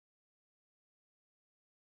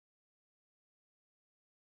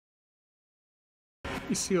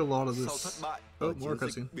You see a lot of this. Oh, more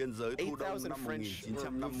cutscene. 8,000 French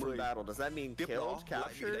removed from battle. Does that mean killed,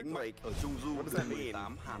 captured? Like, what does that mean?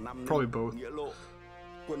 Probably both.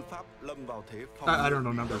 I don't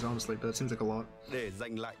know numbers honestly, but it seems like a lot. Để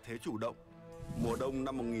giành lại thế chủ động, mùa đông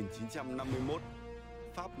năm 1951,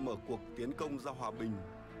 Pháp mở cuộc tiến công ra hòa bình,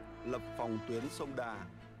 lập phòng tuyến sông Đà,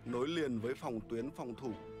 nối liền với phòng tuyến phòng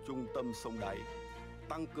thủ trung tâm sông Đáy,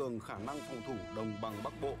 tăng cường khả năng phòng thủ đồng bằng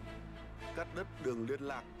Bắc Bộ, cắt đứt đường liên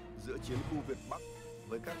lạc giữa chiến khu Việt Bắc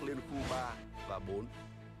với các liên khu 3 và 4.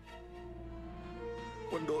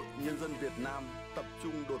 Quân đội Nhân dân Việt Nam tập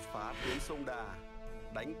trung đột phá tuyến sông Đà,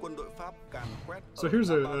 đánh quân đội Pháp càn quét. So here's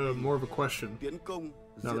a more of a question.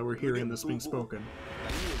 Now that we're hearing this being spoken.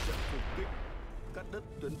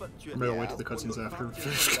 Maybe I'll wait till the cutscenes after.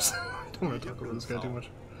 Because I don't want to talk over this guy too much.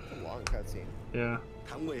 A long cutscene. Yeah.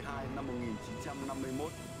 Tháng 12 năm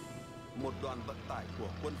 1951, một đoàn vận tải của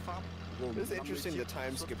quân Pháp gồm It's interesting the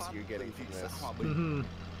time skips you're getting from this.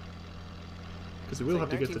 Because we will have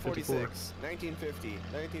to get to 54. 1950,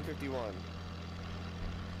 1951.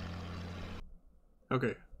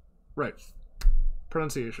 Okay, right.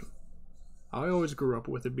 Pronunciation. I always grew up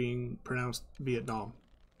with it being pronounced Vietnam.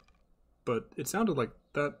 But it sounded like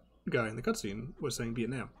that guy in the cutscene was saying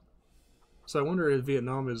Vietnam. So I wonder if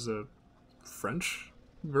Vietnam is a French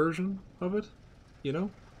version of it, you know?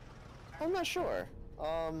 I'm not sure.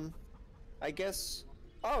 I guess...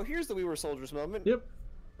 Oh, here's the We Were Soldiers moment. Yep.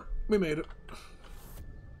 We made it.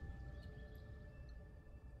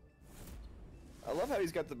 I love how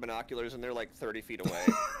he's got the binoculars and they're like 30 feet away.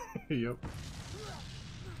 Yep.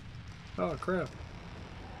 Oh, crap.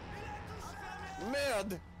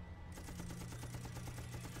 Mad!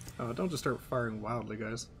 Don't just start firing wildly,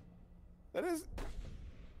 guys. That is...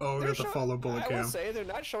 Oh, we got the follow bullet cam. I will say, they're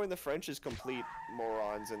not showing the French as complete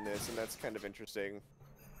morons in this, and that's kind of interesting.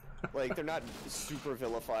 Like, they're not super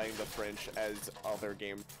vilifying the French as other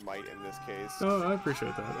games might in this case. Oh, I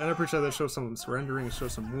appreciate that. And I appreciate that it shows some surrendering, it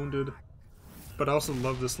shows some wounded. But I also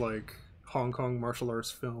love this, like, Hong Kong martial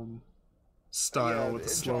arts film style with the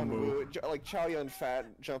slow-mo. Like Chow Yun-Fat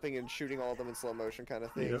jumping and shooting all of them in slow motion kind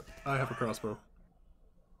of thing. Yep, I have a crossbow.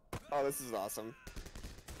 Oh, this is awesome.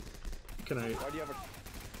 Can I... Why do you have a...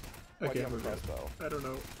 I Why do you can't have a move it. crossbow? I don't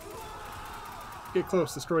know. Get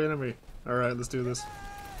close, destroy enemy. Alright, let's do this.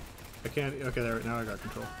 I can't... Okay, there, now I got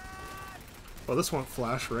control. Well, this won't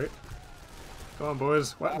flash, right? Come on,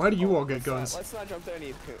 boys. Why do you all get guns? Let's not jump to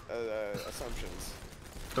any assumptions.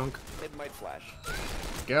 Dunk. It might flash.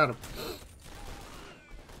 Got him.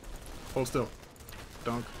 Hold still.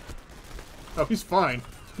 Dunk. Oh, he's fine.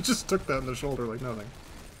 He just took that in the shoulder like nothing.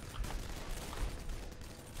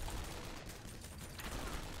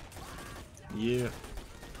 Yeah.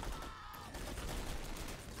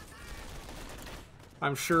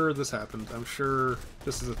 I'm sure this happened. I'm sure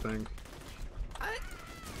this is a thing.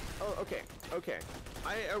 Oh, okay, okay.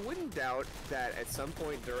 I wouldn't doubt that at some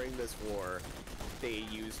point during this war, they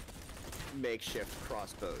used makeshift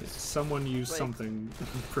crossbows. Someone used something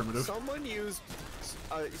primitive. Someone used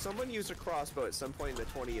a crossbow at some point in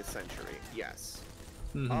the 20th century. Yes.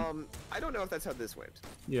 Mm-hmm. I don't know if that's how this went.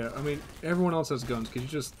 Yeah, I mean, everyone else has guns. Could you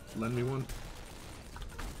just lend me one?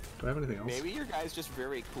 Do I have anything else? Maybe your guy's just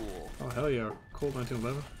very cool. Oh, hell yeah. Cool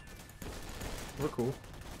 1911. We're cool.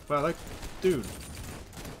 Wow, like, dude.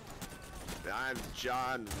 I'm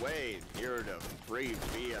John Wayne, here to free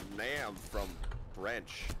Vietnam from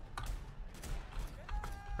French.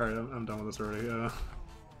 Alright, I'm done with this already. You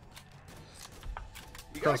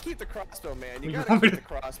gotta keep the crossbow, man. You gotta keep the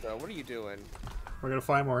crossbow. What are you doing? We're gonna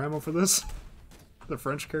find more ammo for this? The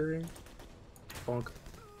French carrying? Bonk.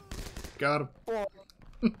 Got him.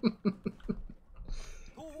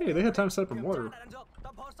 Hey, they had time to set up in water.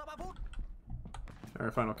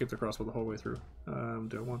 Alright, fine, I'll keep the crossbow the whole way through.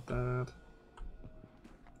 Do I want that?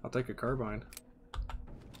 I'll take a carbine.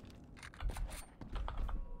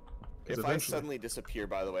 If I suddenly disappear,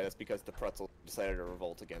 by the way, that's because the pretzel decided to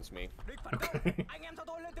revolt against me. Okay.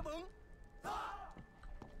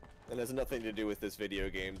 And has nothing to do with this video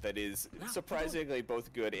game that is surprisingly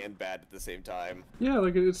both good and bad at the same time. Yeah,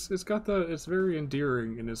 like it's got the it's very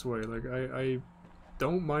endearing in its way. Like I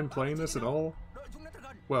don't mind playing this at all.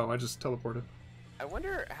 Well, I just teleported. I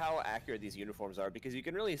wonder how accurate these uniforms are because you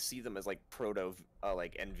can really see them as like proto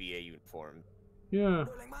like NVA uniform. Yeah,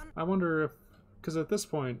 I wonder if because at this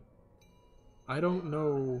point I don't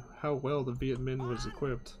know how well the Viet Minh was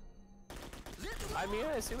equipped. I mean,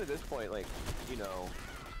 I assume at this point, like, you know,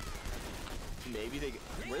 maybe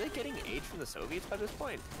were they getting aid from the Soviets by this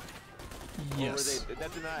point? Yes. Or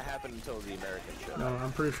that did not happen until the Americans showed up. No,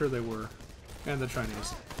 I'm pretty sure they were, and the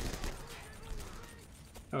Chinese.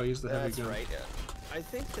 Oh, he's the heavy gun. That's right. Yeah. I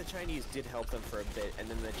think the Chinese did help them for a bit, and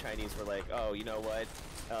then the Chinese were like, "Oh, you know what?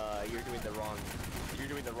 You're doing the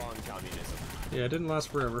wrong communism." Yeah, it didn't last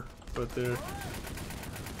forever, but there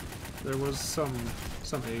was some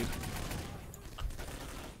aid.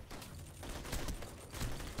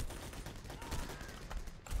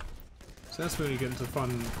 So that's when you get into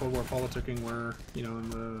fun Cold War politicking, where you know in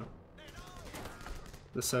the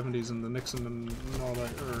 70s and the Nixon and all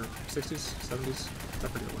that, or 60s, 70s. I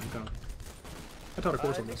forget when it got. I taught a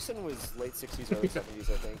course on this. Nixon was late 60s, early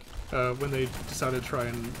 70s, I think. When they decided to try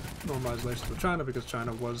and normalize relations with China, because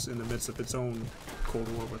China was in the midst of its own Cold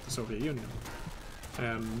War with the Soviet Union.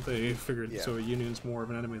 And they figured the Soviet Union's more of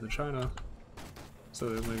an enemy than China, so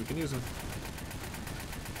that maybe we can use them.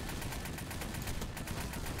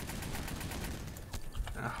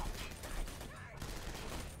 Ow.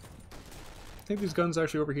 Think these guns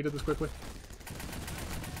actually overheated this quickly?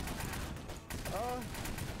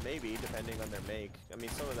 Maybe, depending on their make. I mean,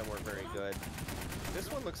 some of them weren't very good. This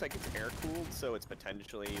one looks like it's air-cooled, so it's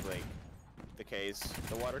potentially, like, the case.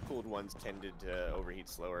 The water-cooled ones tended to overheat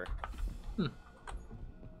slower. Hmm.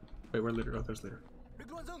 Wait, where's leader? Oh, there's leader.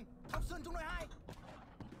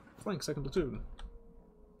 Flank, second platoon.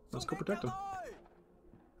 Let's go protect him.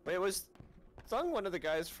 Wait, was Sung one of the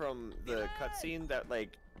guys from the cutscene that,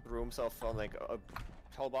 like, threw himself on, like, a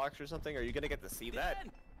hell box or something? Are you gonna get to see that?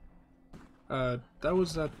 That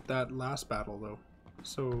was at that last battle, though.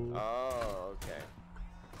 So... Oh, okay.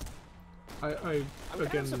 I'm kind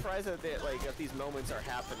again... of surprised that they, like, if these moments are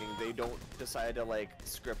happening, they don't decide to, like,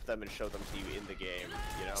 script them and show them to you in the game,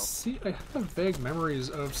 you know? See, I have vague memories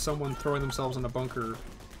of someone throwing themselves in a bunker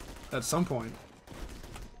at some point.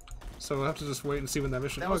 So we'll have to just wait and see when that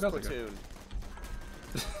mission... That was Platoon.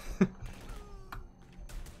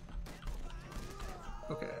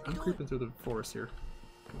 Okay, I'm creeping through the forest here.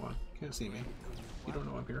 Come on, can't see me. You don't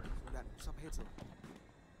know I'm here.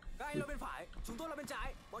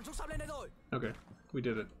 Okay, we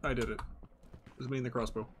did it. I did it. It was me and the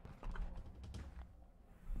crossbow.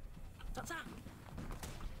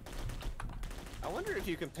 I wonder if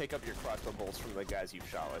you can pick up your crossbow bolts from the guys you've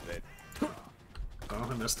shot with it. Oh,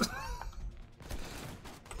 I missed.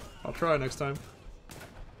 I'll try next time.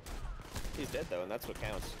 He's dead though, and that's what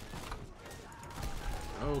counts.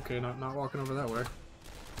 Okay, not walking over that way.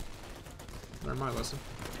 Learn my lesson.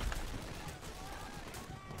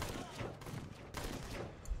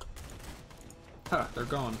 Ha! They're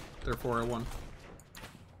gone. Therefore, I won.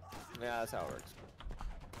 Yeah, that's how it works.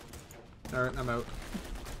 Alright, I'm out.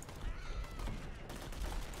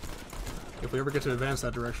 If we ever get to advance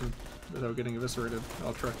that direction without getting eviscerated,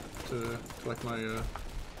 I'll try to collect my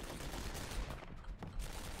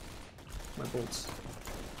my bolts.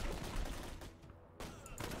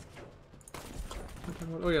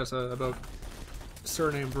 Oh yes, about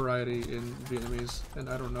surname variety in Vietnamese, and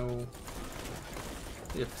I don't know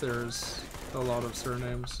if there's a lot of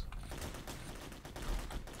surnames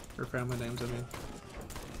or family names. I mean,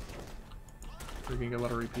 we can get a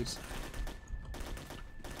lot of repeats.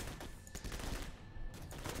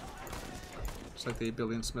 Just like the 8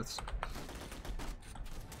 billion Smiths.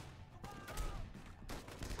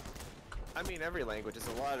 I mean, every language has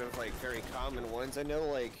a lot of, like, very common ones. I know,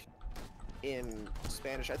 like, in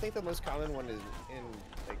Spanish, I think the most common one is in,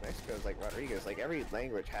 like, Mexico is, like, Rodriguez. Like, every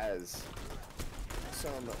language has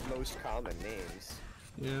some most common names.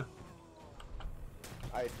 Yeah.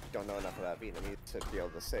 I don't know enough about Vietnamese to be able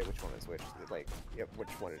to say which one is which, like, yep, which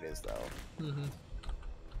one it is, though. Mm-hmm.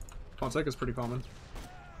 Fonseca's pretty common.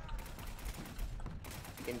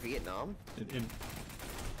 In Vietnam?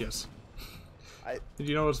 Yes. Did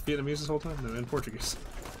you know it was Vietnamese this whole time? No, in Portuguese.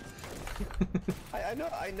 I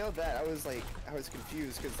know that. I was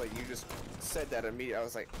confused because, like, you just said that immediately. I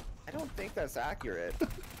was like, I don't think that's accurate.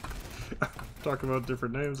 Talk about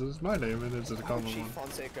different names. This is my name, and it's a common Chief one.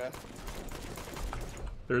 Fonseca.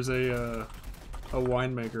 There's a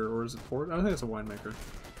winemaker, or is it Porto? I think it's a winemaker.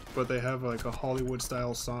 But they have, like, a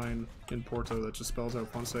Hollywood-style sign in Porto that just spells out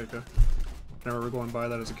Fonseca. I remember going by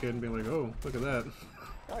that as a kid and being like, oh, look at that.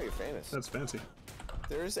 Oh, you're famous. That's fancy.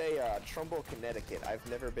 There's a Trumbull, Connecticut. I've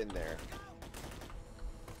never been there.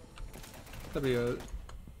 That'd be a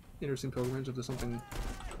interesting pilgrimage if there's something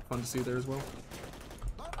fun to see there as well.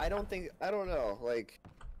 I don't know, like,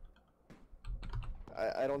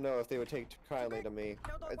 I don't know if they would take too kindly to me.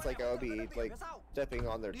 It's like I would be, like, stepping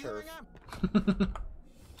on their turf.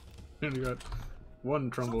 And you got one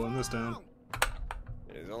Trumbull in this town.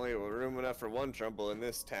 There's only room enough for one Trumbull in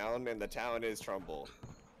this town, and the town is Trumbull.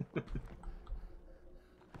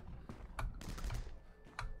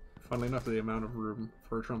 Funnily enough, the amount of room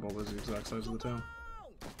for a Trumbull is the exact size of the town.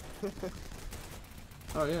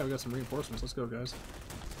 Oh yeah, we got some reinforcements. Let's go, guys.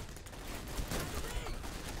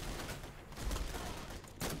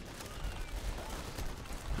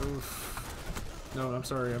 Oof. No, I'm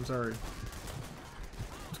sorry. I'm sorry.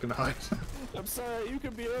 I'm just gonna hide. I'm sorry. You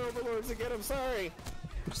can be our overlords again. I'm sorry.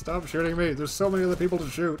 Stop shooting me. There's so many other people to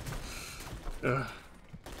shoot.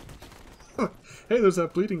 Hey, there's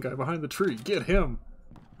that bleeding guy behind the tree. Get him.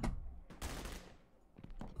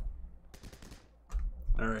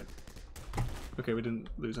 Alright. Okay, we didn't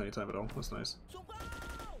lose any time at all. That's nice.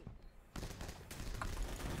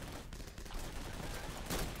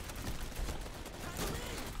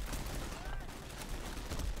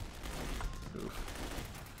 Oof.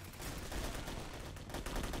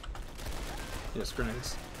 Yes,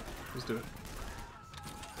 grenades. Let's do it.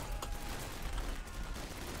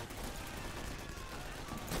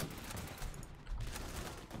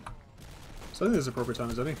 So I think this is appropriate time,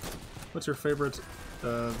 is any? What's your favorite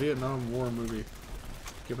Vietnam War movie?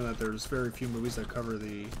 Given that there's very few movies that cover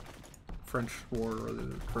the French War or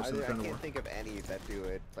the First and Second War. I can't think of any that do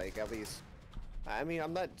it. Like, at least... I mean,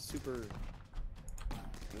 I'm not super...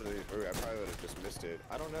 Or I probably would have just missed it.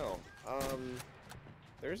 I don't know.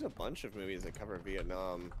 There's a bunch of movies that cover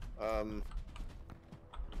Vietnam.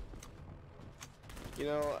 You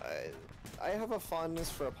know, I have a fondness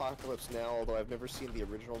for Apocalypse Now, although I've never seen the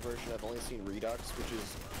original version. I've only seen Redux, which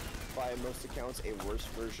is, by most accounts, a worse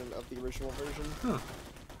version of the original version. Huh.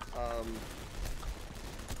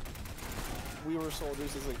 We Were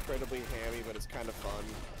Soldiers is incredibly hammy, but it's kind of fun.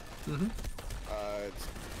 Mm-hmm.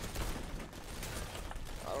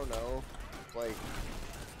 I don't know, like...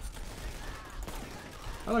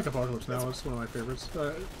 I like Apocalypse Now. It's one of my favorites.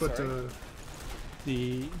 But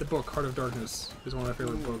the book Heart of Darkness is one of my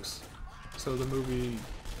favorite books. So the movie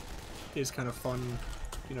is kind of fun,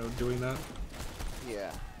 you know, doing that.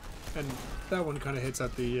 Yeah. And that one kind of hits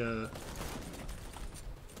at the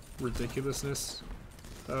ridiculousness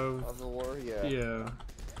of the war. Yeah. Yeah.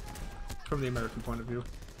 From the American point of view,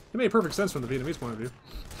 it made perfect sense from the Vietnamese point of view.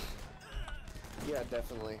 Yeah,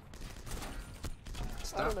 definitely.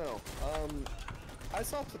 Stop. I don't know. I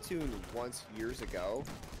saw Platoon once years ago,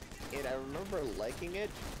 and I remember liking it,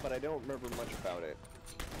 but I don't remember much about it.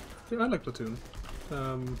 Yeah, I like Platoon.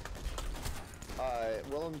 Willem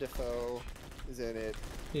Dafoe is in it.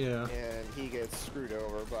 Yeah. And he gets screwed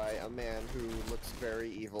over by a man who looks very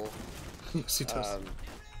evil. Yes, he does.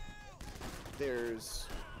 There's...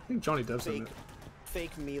 I think Johnny Depp's in it.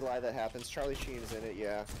 Fake melee that happens. Charlie Sheen's in it,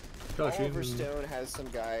 yeah. Charlie Oliver Sheen. Stone has some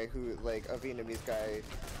guy who, like, a Vietnamese guy,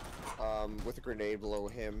 with a grenade below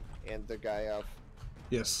him, and the guy up.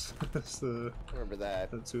 Yes, that's the... Remember that.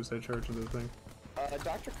 That suicide charge and the thing.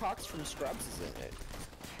 Dr. Cox from Scrubs is in it.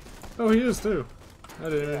 Oh, he is too. I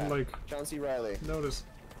didn't even, like... John C. Reilly. Notice.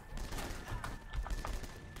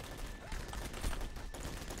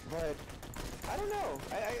 But, I don't know.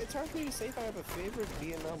 It's hard for me to say if I have a favorite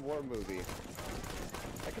Vietnam War movie.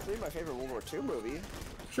 I could read my favorite World War II movie.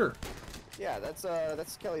 Sure. Yeah, that's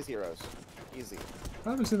Kelly's Heroes. Easy. I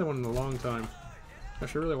haven't seen that one in a long time. I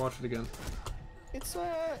should really watch it again. It's,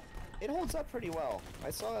 it holds up pretty well. I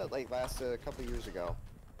saw it, like, last couple years ago.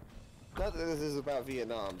 Not that this is about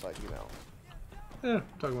Vietnam, but, you know. Yeah,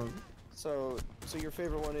 talking about... So your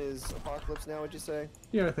favorite one is Apocalypse Now, would you say?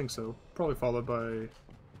 Yeah, I think so. Probably followed by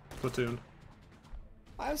Platoon.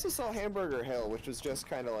 I also saw Hamburger Hill, which was just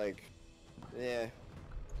kind of like, eh.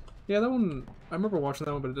 Yeah, that one... I remember watching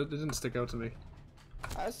that one, but it didn't stick out to me.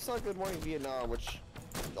 I also saw Good Morning Vietnam, which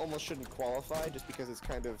almost shouldn't qualify, just because it's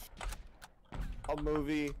kind of a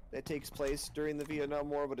movie that takes place during the Vietnam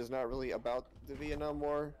War, but is not really about the Vietnam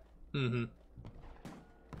War. Mm-hmm.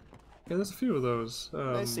 Yeah, there's a few of those.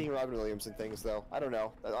 Nice seeing Robin Williams and things, though. I don't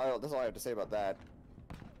know. That's all I have to say about that.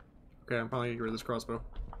 Okay, I'm probably gonna get rid of this crossbow.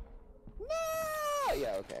 No!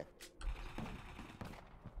 Yeah, okay.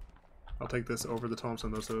 I'll take this over the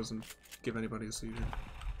Thompson, though, so it doesn't give anybody a seizure.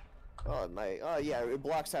 Oh, my... Oh, yeah, it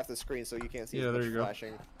blocks half the screen, so you can't see Yeah, there you go.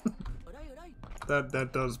 flashing. That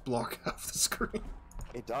does block half the screen.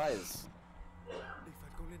 It does.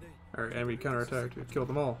 Alright, enemy counterattacked. Killed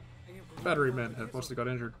them all. Battery men have mostly got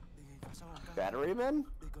injured. Battery men?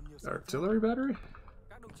 Artillery battery?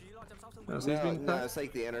 No, it's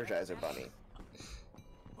like the Energizer Bunny.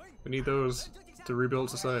 We need those to rebuild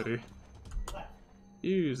society.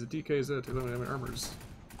 Use the DKZ to eliminate armors.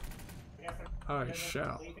 I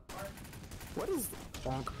shall. What is...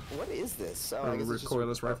 Bonk. What is this? Oh, I guess it's recoilless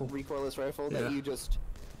just rifle. A recoilless rifle Yeah. that you just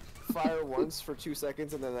fire once for 2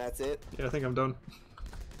 seconds and then that's it? Yeah, I think I'm done.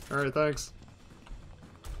 Alright, thanks.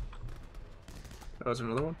 Oh, is there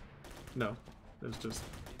another one? No. There's just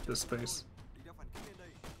this space.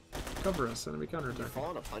 Cover us, enemy counterattack. Fall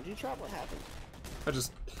on a punji trap? What happened?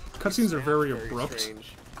 Cutscenes are very abrupt.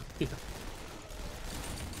 Strange. Yeah.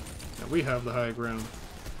 Yeah, we have the high ground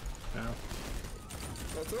now.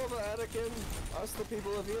 It's over, Anakin. Us, the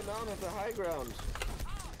people of Vietnam, have the high ground.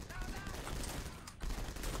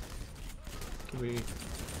 Can we...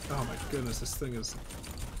 Oh my goodness, this thing is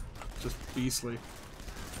just beastly.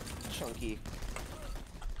 Chunky.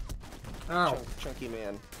 Ow! Chunky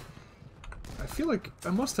man. I feel like I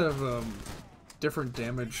must have different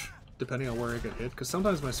damage depending on where I get hit, because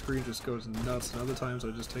sometimes my screen just goes nuts, and other times I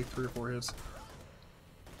just take 3 or 4 hits.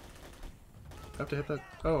 I have to hit that...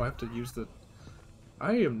 Oh, I have to use the...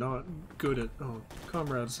 I am not good at... Oh,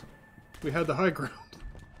 comrades. We had the high ground.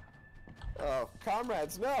 Oh,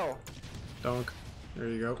 comrades, no! Donk. There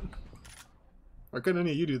you go. Why couldn't any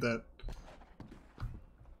of you do that?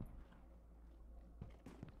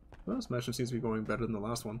 Well, this mission seems to be going better than the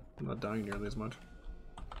last one. I'm not dying nearly as much.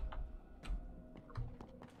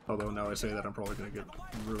 Although now I say that, I'm probably going to get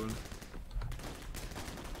ruined.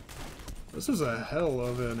 This was a hell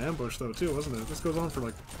of an ambush though too, wasn't it? This goes on for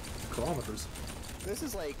like kilometers. This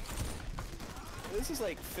is like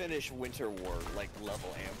Finnish Winter War like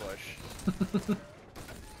level ambush.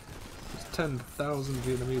 10,000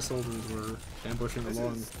 Vietnamese soldiers were ambushing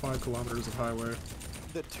along 5 kilometers of highway.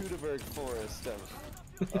 The Teutoburg forest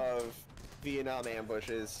of Vietnam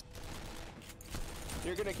ambushes.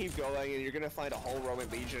 You're gonna keep going and you're gonna find a whole Roman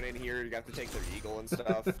legion in here. You have to take their eagle and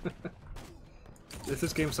stuff. If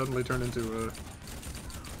this game suddenly turned into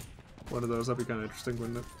one of those, that'd be kind of interesting,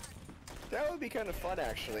 wouldn't it? That would be kind of fun,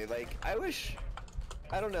 actually. Like, I wish...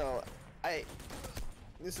 I don't know.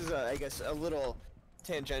 This is, I guess, a little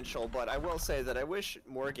tangential, but I will say that I wish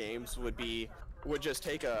more games would just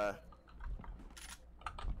take a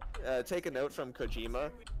note from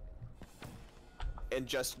Kojima and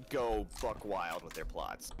just go buck wild with their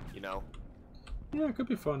plots, you know? Yeah, it could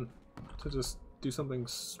be fun to just do something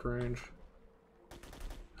strange.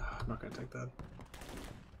 I'm not gonna take that.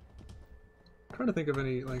 I'm trying to think of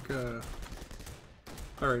any, like,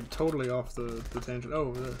 alright, totally off the tangent.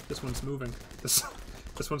 Oh, this one's moving. This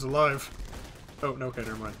one's alive. Oh, no, okay,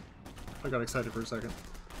 never mind. I got excited for a second.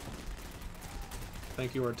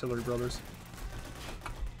 Thank you, artillery brothers.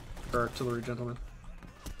 Or artillery gentlemen.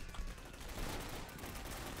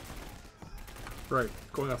 Right,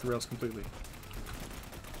 going off the rails completely.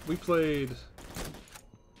 We played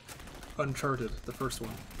Uncharted, the first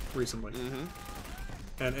one, recently.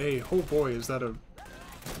 Mm-hmm. And oh boy, is that a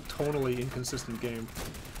tonally inconsistent game.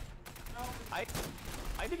 I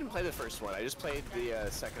didn't play the first one, I just played the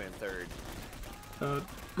second and third.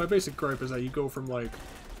 My basic gripe is that you go from, like,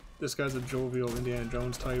 this guy's a jovial Indiana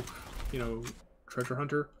Jones type, you know, treasure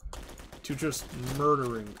hunter, to just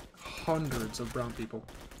murdering hundreds of brown people.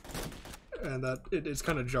 And that, it's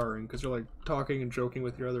kind of jarring, because you're, like, talking and joking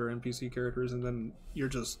with your other NPC characters, and then you're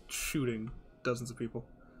just shooting dozens of people.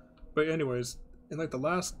 But anyways, in, like, the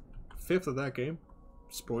last fifth of that game,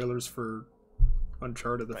 spoilers for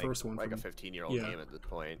Uncharted, the first one. Like a 15-year-old game at this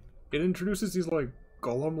point. It introduces these, like,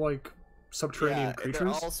 golem-like subterranean creatures. They're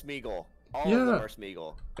all Smeagol. All of them are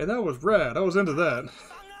Smeagol. And that was rad. I was into that.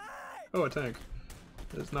 Oh, a tank.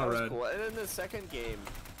 It's not rad. Cool. And in the second game,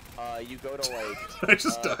 you go to, like... Did I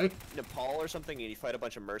just die? Nepal or something, and you fight a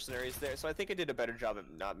bunch of mercenaries there. So I think it did a better job of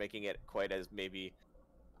not making it quite as, maybe,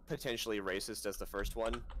 potentially racist as the first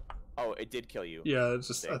one. Oh, it did kill you. Yeah, it's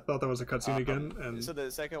just, I thought that was a cutscene again, and... So the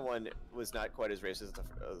second one was not quite as racist as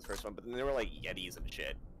the first one, but then there were, like, Yetis and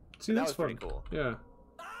shit. See, that was pretty cool. Yeah.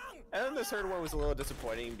 And then the third one was a little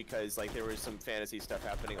disappointing because, like, there was some fantasy stuff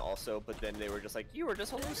happening also, but then they were just like, you were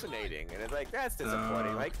just hallucinating, and it's like, that's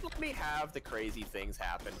disappointing. Like, let me have the crazy things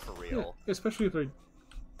happen for real. Yeah, especially if they...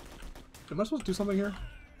 Am I supposed to do something here?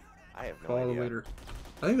 I have no Follow idea. the leader.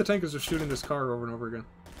 I think the tank is just shooting this car over and over again.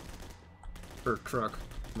 Or truck.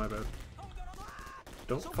 My bad.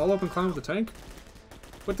 Don't follow up and climb with the tank?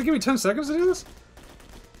 What, they give me 10 seconds to do this?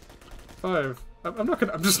 5.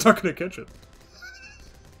 I'm just not gonna catch it.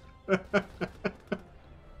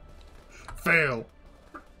 Fail.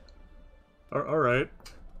 Alright.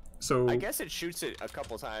 So... I guess it shoots it a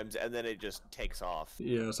couple times, and then it just takes off.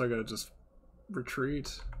 Yeah, so I gotta just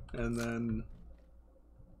retreat, and then...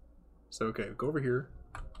 So, okay, go over here.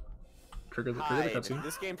 Trigger the cutscene.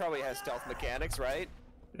 This game probably has stealth mechanics, right?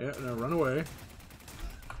 Yeah, now run away.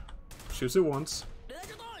 Shoots it once.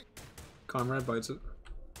 Comrade bites it.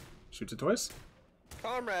 Shoots it twice.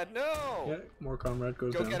 Comrade, no! Yeah, more comrade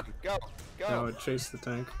goes Go down. get him, go! Now it chases the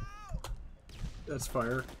tank. That's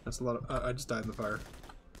fire. That's a lot of... I just died in the fire.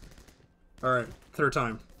 Alright, third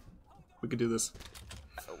time. We could do this.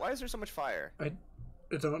 Why is there so much fire? I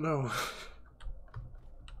don't know.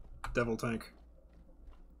 Devil tank.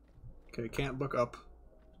 Okay, can't look up.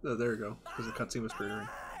 Oh, there we go, because the cutscene was triggering.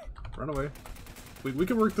 Run away. We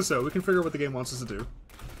can work this out. We can figure out what the game wants us to do.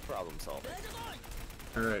 Problem solving.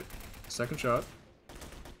 Alright, second shot.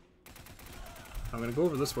 I'm gonna go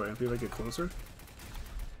over this way and see if I get closer.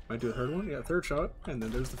 Might do a third one. Yeah, third shot. And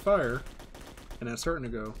then there's the fire. And it's starting to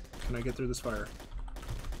go. Can I get through this fire?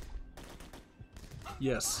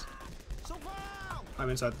 Yes. I'm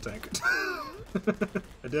inside the tank.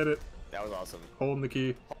 I did it. That was awesome. Holding the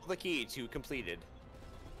key. Hold the key to completed.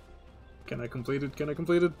 Can I complete it? Can I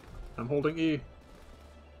complete it? I'm holding E.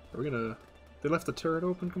 Are we gonna... They left the turret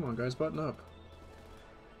open? Come on, guys, button up.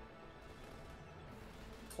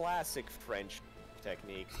 Classic French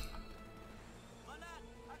technique.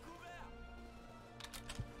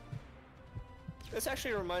 This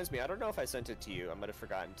actually reminds me, I don't know if I sent it to you, I might have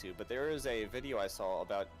forgotten to, but there is a video I saw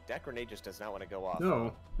about that grenade just does not want to go off.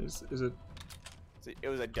 No. Is it... It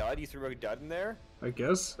was a dud? You threw a dud in there? I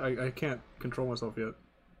guess? I can't control myself yet.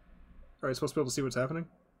 Alright, supposed to be able to see what's happening?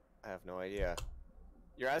 I have no idea.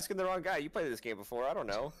 You're asking the wrong guy. You played this game before. I don't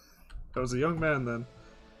know. I was a young man then.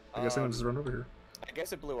 I guess I'm gonna just run over here. I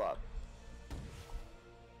guess it blew up.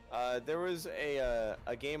 There was a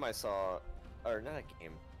game I saw, or not a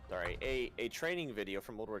game, sorry, a training video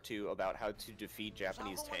from World War II about how to defeat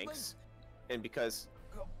Japanese tanks. And because...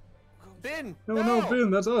 Bin! No,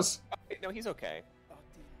 Bin, that's us! No, he's okay.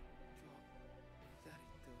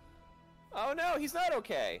 Oh no, he's not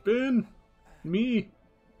okay! Bin! Me!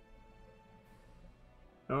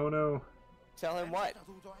 Oh no. Tell him what?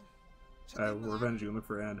 I will revenge you and look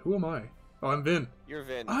for Anne. Who am I? Oh, I'm Vin. You're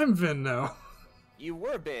Vin. I'm Vin now. You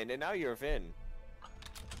were Bin, and now you're Vin.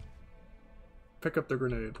 Pick up the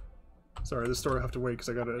grenade. Sorry, this story will have to wait because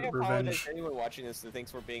I gotta apologize revenge. to anyone watching this that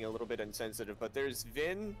thinks we're being a little bit insensitive, but there's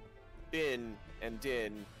Vin, Bin, and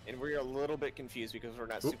Din, and we're a little bit confused because we're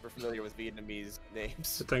not super familiar with Vietnamese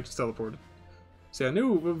names. The tank just teleported. See, I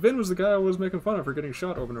knew Vin was the guy I was making fun of for getting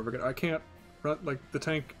shot over and over again. I can't run, like, the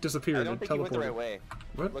tank disappeared I don't and think you teleported. went the right way.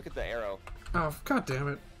 What? Look at the arrow. Oh, god damn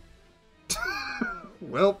it.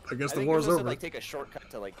 Well, I guess the war's over. To, like, take a shortcut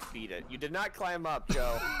to like beat it. You did not climb up,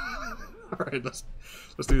 Joe. Alright, let's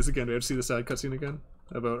do this again. Do we have to see the side cutscene again?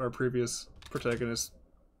 About our previous protagonist,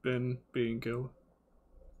 Ben, being killed.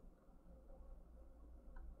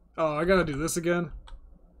 Oh, I gotta do this again?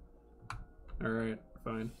 Alright,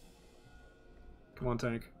 fine. Come on,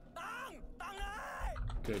 tank.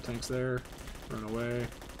 Okay, tank's there. Run away.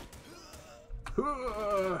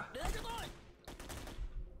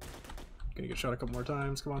 Gonna get shot a couple more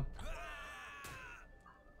times, come on.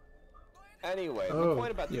 Anyway, the point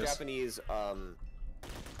about the Japanese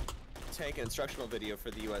tank instructional video for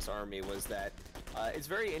the US Army was that it's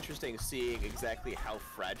very interesting seeing exactly how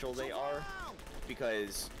fragile they are,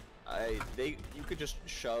 because you could just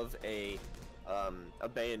shove a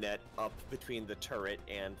bayonet up between the turret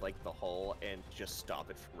and like the hull and just stop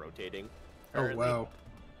it from rotating. Apparently. Oh wow.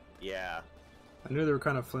 Yeah. I knew they were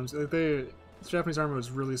kind of flimsy. Like the Japanese army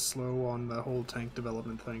was really slow on the whole tank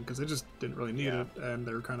development thing because they just didn't really need it, and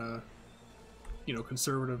they were kind of, you know,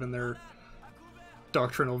 conservative in their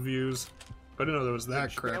doctrinal views. But I didn't know that was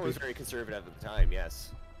that crappy. Japan was very conservative at the time,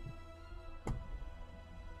 yes.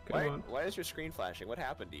 Why is your screen flashing? What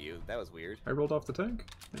happened to you? That was weird. I rolled off the tank.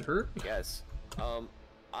 It hurt. Yes.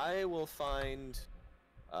 I will find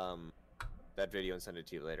that video and send it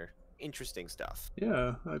to you later. Interesting stuff.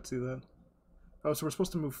 Yeah, I'd see that. Oh, so we're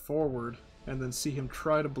supposed to move forward and then see him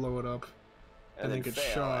try to blow it up and then get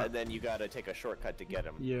shot. And then you gotta take a shortcut to get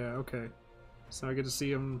him. Yeah, okay. So I get to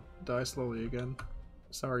see him die slowly again.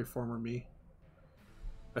 Sorry, former me.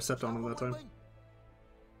 I stepped on him that time.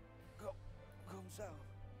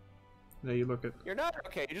 Now you look at... You're not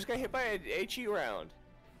okay, you just got hit by an HE round.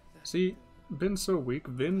 See, Bin's so weak.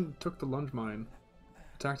 Vin took the lunge mine,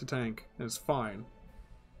 attacked a tank, and it's fine.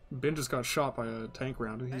 Bin just got shot by a tank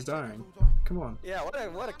round and he's dying. Come on. Yeah,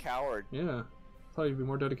 what a coward. Yeah. Thought he'd be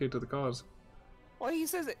more dedicated to the cause. Well,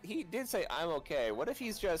 he did say I'm okay. What if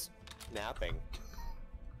he's just napping?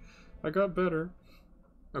 I got better.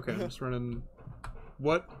 Okay, I'm just running...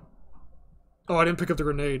 What? Oh, I didn't pick up the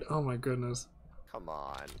grenade. Oh my goodness. Come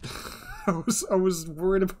on. I was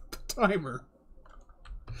worried about the timer.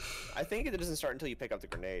 I think it doesn't start until you pick up the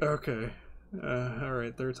grenade. Okay.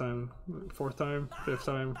 Alright, third time. Fourth time? Fifth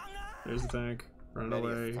time? There's the tank. Run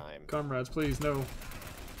away. Comrades, please, no.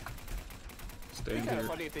 Stay It'd be kind here. of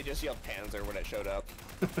funny if they just yelled Panzer when it showed up.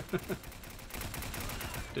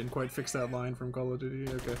 Didn't quite fix that line from Call of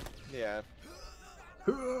Duty. Okay. Yeah.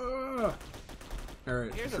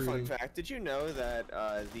 Alright. Here's a fun fact. Did you know that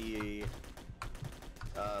the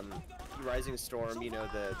Rising Storm, you know,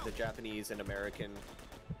 the Japanese and American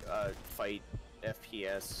fight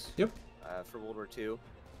FPS. Yep. For World War II.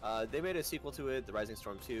 They made a sequel to it, The Rising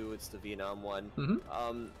Storm 2. It's the Vietnam one.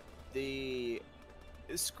 Mm-hmm. The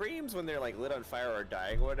screams when they're like lit on fire or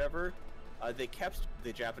dying or whatever, they kept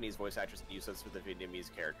the Japanese voice actors and used those for the Vietnamese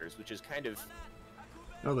characters, which is kind of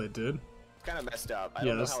They did? kind of messed up. I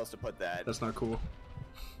don't know how else to put that. That's not cool.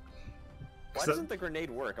 Why doesn't the grenade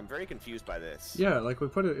work? I'm very confused by this. Yeah, like we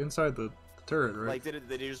put it inside the turret, right? Like, did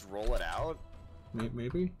they just roll it out?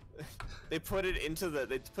 Maybe. They put it into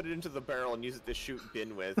the barrel and use it to shoot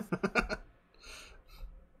Bin with.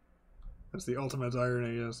 That's the ultimate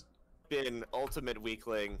irony, yes. Bin, ultimate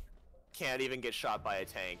weakling, can't even get shot by a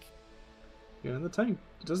tank. Yeah, and the tank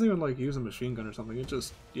doesn't even like use a machine gun or something. It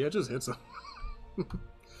just hits him.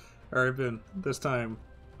 All right, Bin. This time,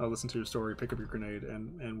 I'll listen to your story, pick up your grenade,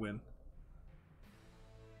 and win.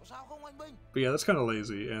 But yeah, that's kind of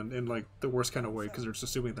lazy, and in like the worst kind of way, because they're just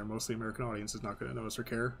assuming they're mostly American audience is not going to notice or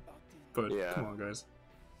care. But yeah. Come on, guys.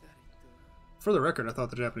 For the record, I thought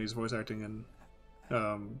the Japanese voice acting in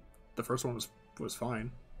the first one was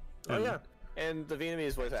fine. Oh yeah, and the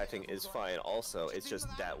Vietnamese voice acting is fine. Also, it's just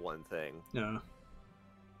that one thing. Yeah. I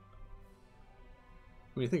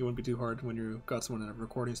mean, you think it wouldn't be too hard when you got someone in a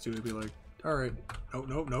recording studio to be like, all right,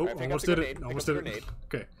 no, Right, almost did it, almost did it.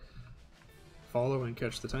 Okay. Follow and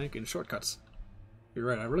catch the tank in shortcuts. You're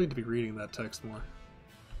right, I really need to be reading that text more.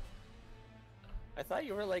 I thought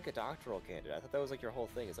you were like a doctoral candidate. I thought that was like your whole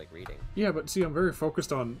thing is like reading. Yeah, but see, I'm very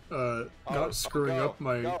focused on not screwing up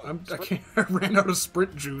my. I can't. I ran out of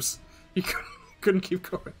sprint juice. You couldn't keep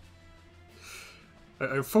going.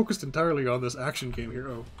 I focused entirely on this action game here.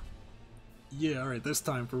 Oh, yeah. All right, this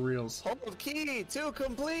time for reals. Hold key to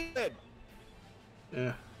completed.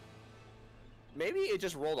 Yeah. Maybe it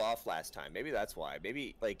just rolled off last time. Maybe that's why.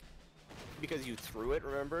 Maybe like because you threw it.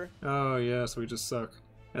 Remember? Oh yeah, so we just suck,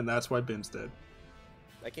 and that's why Bin's dead.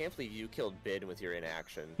 I can't believe you killed Bin with your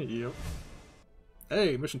inaction. Yep.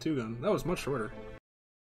 Hey, mission 2 gun. That was much shorter.